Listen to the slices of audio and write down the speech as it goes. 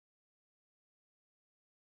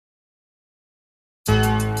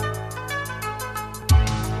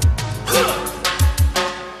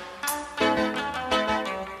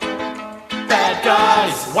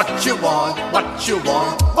What you want, what you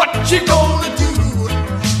want, what you gonna do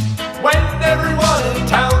when everyone in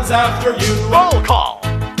town's after you? Roll call.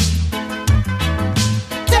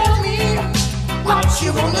 Tell me what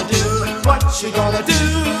you wanna do, what you gonna do.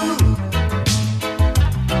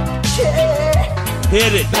 Yeah.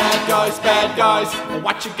 Hit it. Bad guys,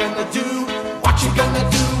 what you gonna do? What you gonna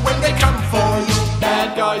do when they come for you?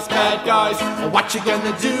 Bad guys, what you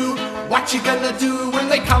gonna do? What you gonna do when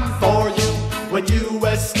they come for you? When you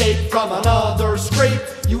escape from another scrape,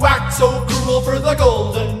 you act so cruel for the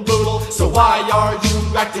golden boodle. So why are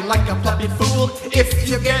you acting like a puppy fool? If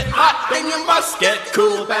you get hot, then you must get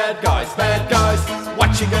cool. Bad guys,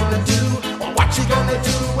 what you gonna do? What you gonna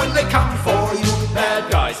do when they come for you? Bad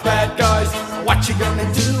guys, what you gonna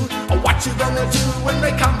do? What you gonna do when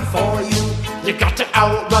they come for you? You got to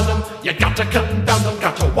outrun them, you got to confound them,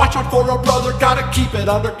 got to watch out for a brother, gotta keep it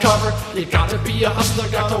undercover. You gotta be a hustler,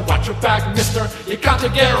 gotta watch your back, mister. You got to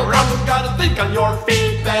get around them, gotta think on your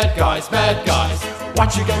feet. Bad guys,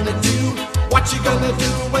 what you gonna do? What you gonna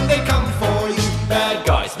do when they come for you? Bad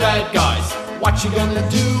guys, what you gonna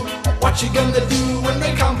do? What you gonna do when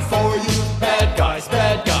they come for you? Bad guys,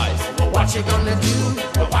 what you gonna do?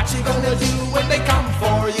 What you gonna do when they come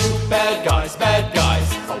for you? Bad guys,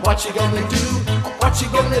 what you gonna do? What you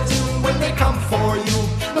gonna do when they come for you?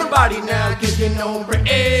 Nobody now give you no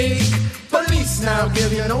break. Police now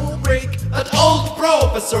give you no break. That old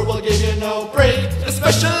professor will give you no break.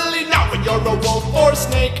 Especially now when you're a wolf or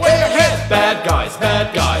snake. Where your head? Bad guys,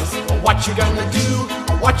 what you gonna do?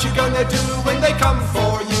 What you gonna do when they come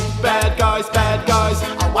for you? Bad guys,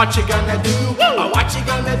 what you gonna do? What you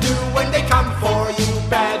gonna do when they come for you?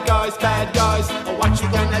 Bad guys, what you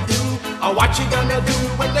gonna do? What you gonna do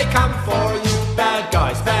when they come for you? Bad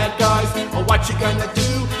guys, what you gonna do?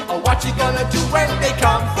 What you gonna do when they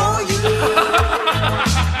come for you?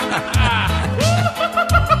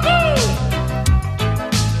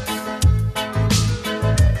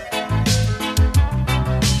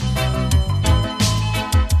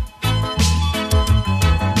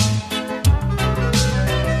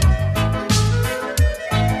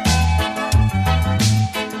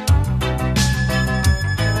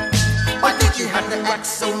 You have to act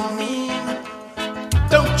so mean.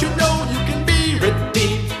 Don't you know you can be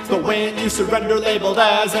redeemed? But when you surrender, labeled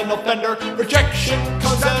as an offender, rejection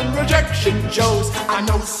comes and rejection shows. I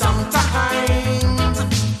know sometimes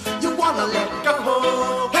you wanna let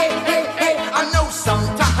go. Hey, I know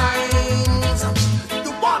sometimes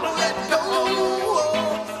you wanna let go.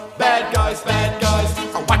 Bad guys,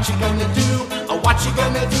 what you gonna do? What you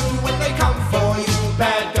gonna do when they come for you?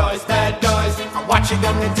 Bad guys, what you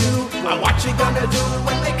gonna do? What you gonna do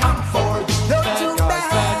when they come for you? You're too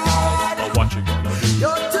bad. What you gonna do?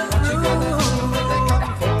 You're too rude when they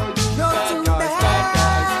come for you. You're too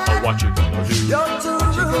bad. What you gonna do? You're too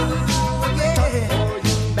rude,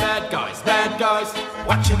 yeah. Bad guys,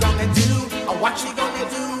 what you gonna do? What you gonna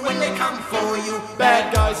do when they come for you?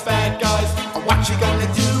 Bad guys, what you gonna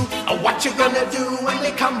do? What you gonna do when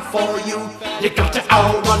they come for you? You got to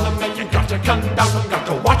outrun them and you got to confound them. Got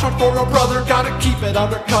to watch out for a brother, gotta keep it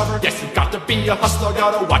undercover. Yes, you got to be a hustler,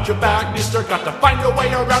 gotta watch your back, mister. Got to find your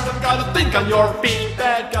way around them, gotta think on your feet.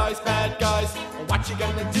 Bad guys, what you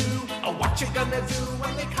gonna do? What you gonna do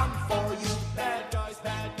when they come for you? Bad guys,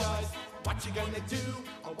 what you gonna do?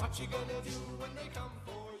 What you gonna do when they come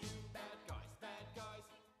for you? Bad guys,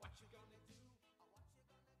 what you gonna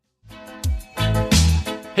do?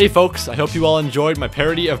 Hey folks, I hope you all enjoyed my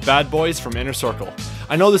parody of Bad Boys from Inner Circle.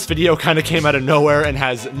 I know this video kinda came out of nowhere and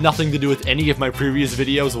has nothing to do with any of my previous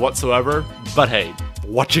videos whatsoever, but hey,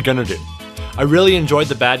 what you gonna do? I really enjoyed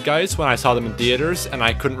the Bad Guys when I saw them in theaters, and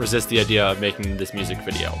I couldn't resist the idea of making this music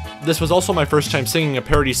video. This was also my first time singing a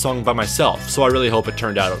parody song by myself, so I really hope it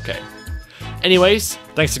turned out okay. Anyways,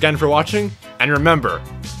 thanks again for watching, and remember,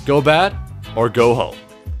 go bad or go home.